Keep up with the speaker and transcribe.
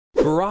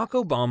Barack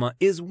Obama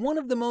is one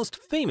of the most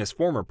famous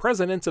former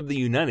presidents of the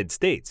United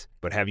States.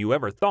 But have you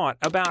ever thought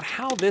about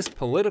how this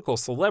political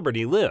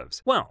celebrity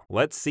lives? Well,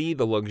 let's see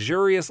the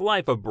luxurious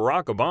life of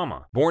Barack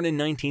Obama. Born in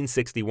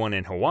 1961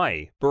 in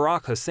Hawaii,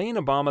 Barack Hussein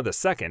Obama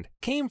II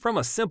came from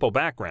a simple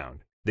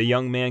background. The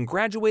young man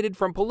graduated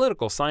from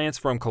political science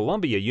from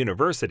Columbia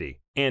University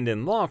and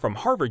in law from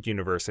Harvard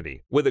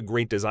University, with a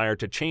great desire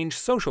to change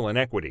social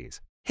inequities.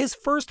 His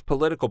first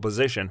political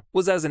position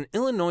was as an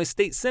Illinois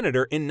state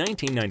senator in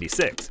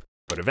 1996.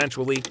 But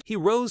eventually, he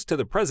rose to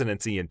the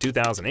presidency in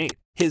 2008.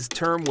 His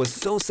term was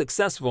so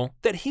successful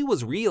that he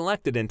was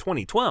re-elected in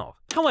 2012.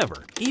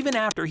 However, even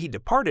after he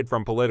departed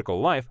from political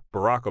life,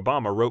 Barack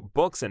Obama wrote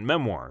books and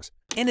memoirs.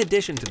 In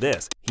addition to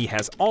this, he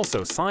has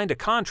also signed a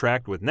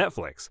contract with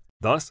Netflix.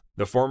 Thus,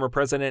 the former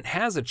president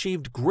has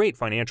achieved great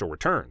financial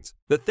returns.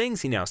 The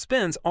things he now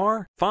spends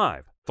are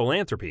 5.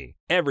 Philanthropy.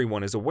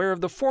 Everyone is aware of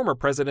the former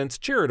president's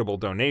charitable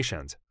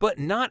donations, but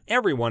not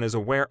everyone is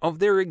aware of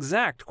their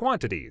exact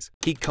quantities.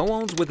 He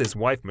co-owns with his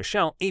wife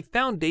Michelle a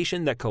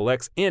foundation that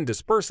collects and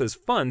disperses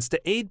funds to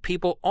aid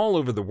people all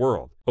over the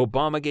world.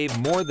 Obama gave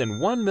more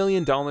than $1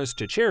 million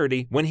to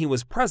charity when he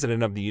was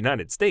president of the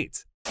United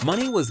States.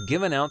 Money was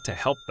given out to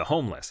help the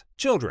homeless,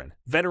 children,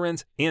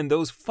 veterans, and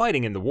those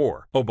fighting in the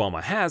war.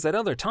 Obama has, at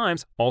other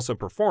times, also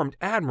performed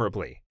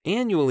admirably,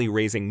 annually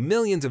raising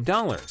millions of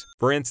dollars.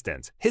 For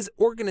instance, his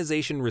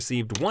organization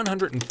received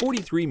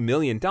 $143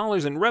 million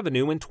in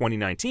revenue in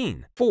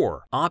 2019.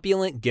 4.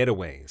 Opulent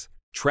getaways.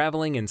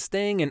 Traveling and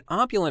staying in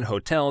opulent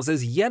hotels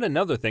is yet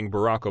another thing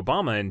Barack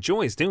Obama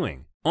enjoys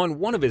doing. On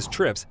one of his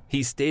trips,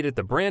 he stayed at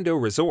the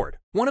Brando Resort,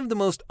 one of the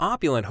most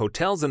opulent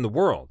hotels in the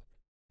world.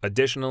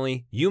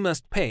 Additionally, you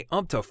must pay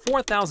up to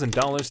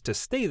 $4,000 to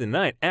stay the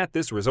night at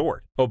this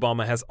resort.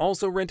 Obama has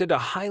also rented a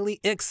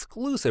highly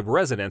exclusive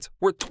residence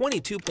worth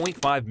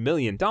 $22.5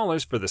 million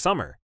for the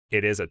summer.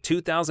 It is a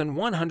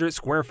 2,100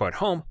 square foot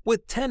home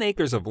with 10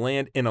 acres of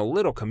land in a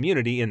little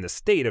community in the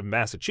state of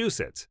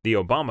Massachusetts. The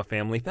Obama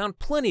family found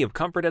plenty of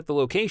comfort at the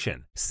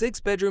location.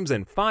 6 bedrooms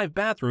and 5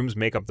 bathrooms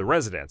make up the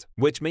residence,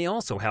 which may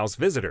also house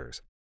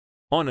visitors.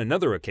 On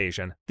another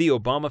occasion, the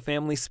Obama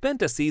family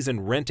spent a season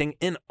renting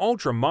an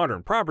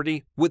ultra-modern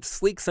property with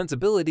sleek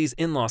sensibilities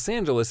in Los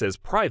Angeles'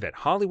 private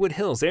Hollywood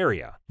Hills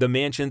area. The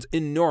mansion's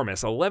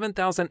enormous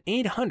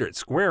 11,800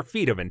 square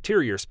feet of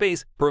interior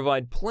space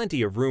provide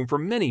plenty of room for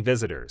many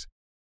visitors.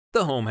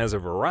 The home has a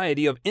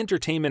variety of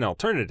entertainment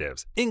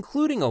alternatives,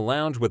 including a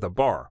lounge with a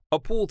bar, a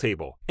pool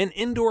table, an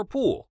indoor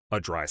pool, a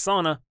dry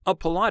sauna, a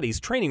Pilates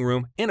training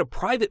room, and a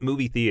private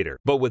movie theater.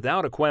 But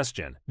without a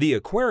question, the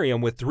aquarium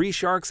with 3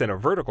 sharks and a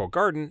vertical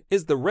garden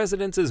is the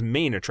residence's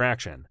main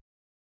attraction.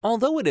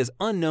 Although it is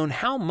unknown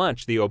how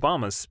much the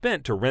Obamas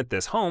spent to rent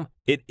this home,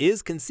 it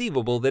is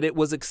conceivable that it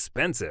was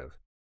expensive.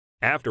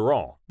 After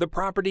all, the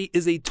property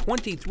is a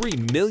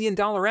 $23 million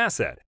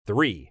asset.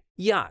 3.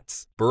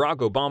 Yachts. Barack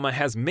Obama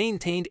has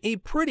maintained a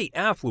pretty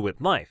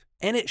affluent life,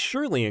 and it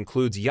surely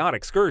includes yacht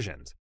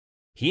excursions.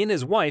 He and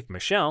his wife,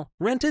 Michelle,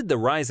 rented the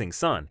Rising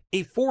Sun,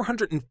 a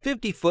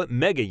 450-foot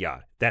mega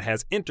yacht that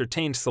has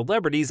entertained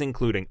celebrities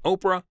including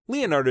Oprah,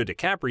 Leonardo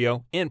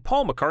DiCaprio, and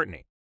Paul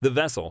McCartney. The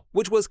vessel,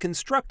 which was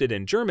constructed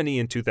in Germany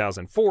in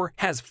 2004,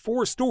 has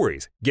 4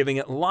 stories, giving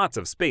it lots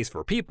of space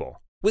for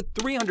people. With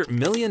 $300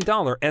 million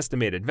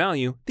estimated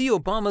value, the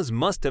Obamas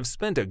must have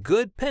spent a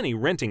good penny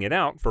renting it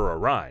out for a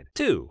ride.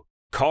 2.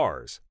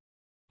 Cars.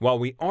 While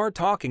we are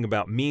talking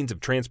about means of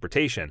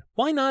transportation,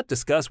 why not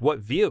discuss what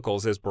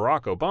vehicles is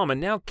Barack Obama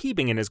now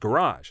keeping in his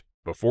garage?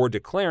 Before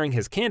declaring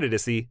his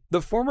candidacy,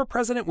 the former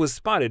president was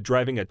spotted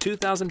driving a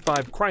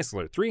 2005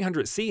 Chrysler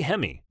 300C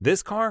Hemi.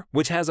 This car,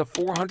 which has a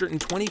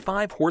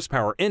 425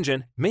 horsepower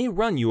engine, may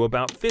run you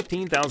about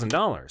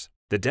 $15,000.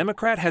 The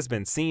Democrat has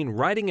been seen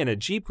riding in a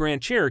Jeep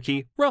Grand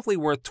Cherokee, roughly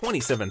worth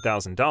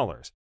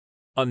 $27,000.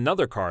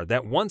 Another car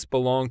that once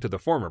belonged to the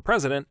former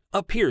president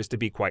appears to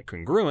be quite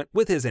congruent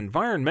with his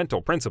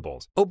environmental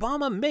principles.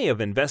 Obama may have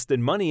invested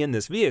money in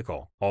this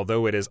vehicle,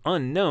 although it is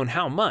unknown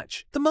how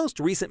much. The most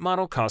recent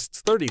model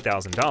costs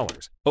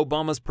 $30,000.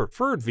 Obama's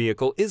preferred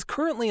vehicle is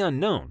currently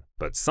unknown,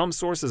 but some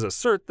sources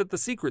assert that the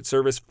Secret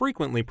Service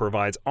frequently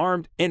provides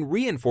armed and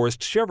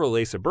reinforced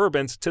Chevrolet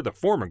Suburbans to the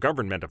former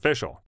government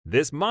official.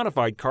 This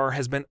modified car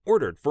has been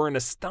ordered for an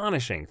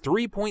astonishing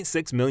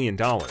 $3.6 million.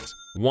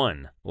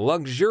 1.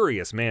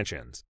 Luxurious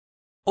mansions.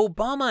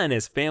 Obama and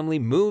his family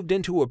moved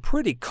into a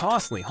pretty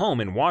costly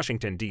home in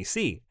Washington,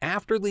 D.C.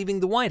 after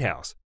leaving the White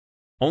House.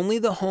 Only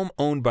the home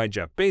owned by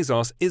Jeff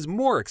Bezos is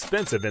more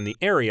expensive in the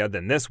area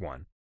than this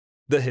one.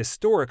 The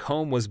historic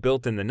home was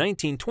built in the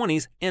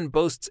 1920s and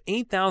boasts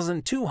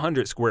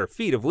 8,200 square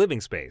feet of living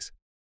space.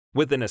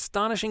 With an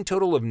astonishing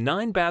total of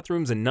 9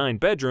 bathrooms and 9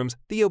 bedrooms,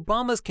 the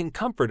Obamas can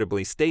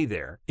comfortably stay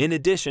there, in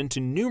addition to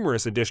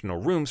numerous additional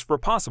rooms for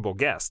possible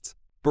guests.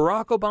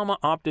 Barack Obama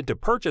opted to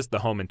purchase the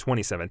home in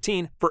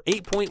 2017 for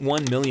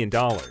 $8.1 million.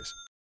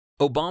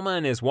 Obama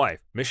and his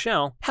wife,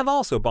 Michelle, have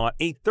also bought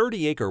a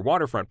 30-acre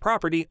waterfront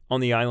property on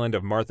the island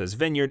of Martha's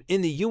Vineyard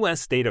in the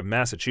U.S. state of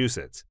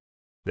Massachusetts.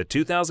 The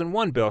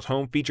 2001-built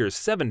home features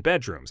 7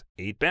 bedrooms,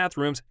 8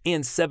 bathrooms,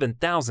 and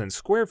 7,000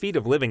 square feet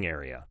of living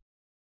area.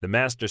 The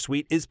master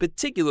suite is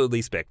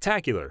particularly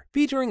spectacular,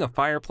 featuring a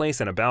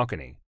fireplace and a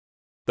balcony.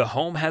 The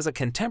home has a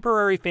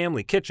contemporary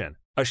family kitchen,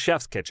 a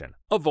chef's kitchen,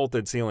 a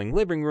vaulted-ceiling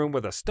living room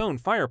with a stone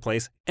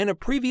fireplace, and a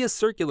previous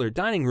circular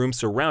dining room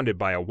surrounded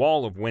by a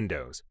wall of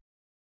windows.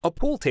 A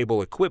pool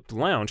table-equipped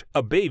lounge,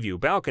 a bayview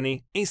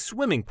balcony, a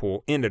swimming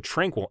pool, and a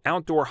tranquil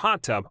outdoor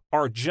hot tub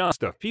are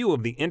just a few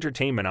of the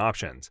entertainment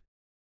options.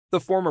 The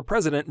former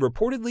president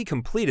reportedly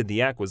completed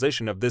the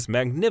acquisition of this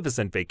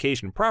magnificent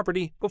vacation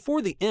property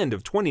before the end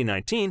of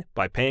 2019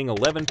 by paying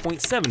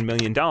 $11.7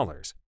 million.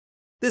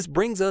 This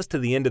brings us to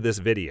the end of this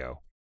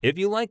video. If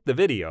you liked the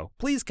video,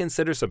 please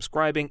consider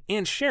subscribing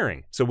and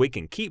sharing so we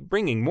can keep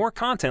bringing more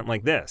content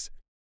like this.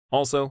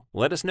 Also,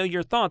 let us know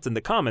your thoughts in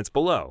the comments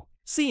below.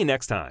 See you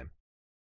next time.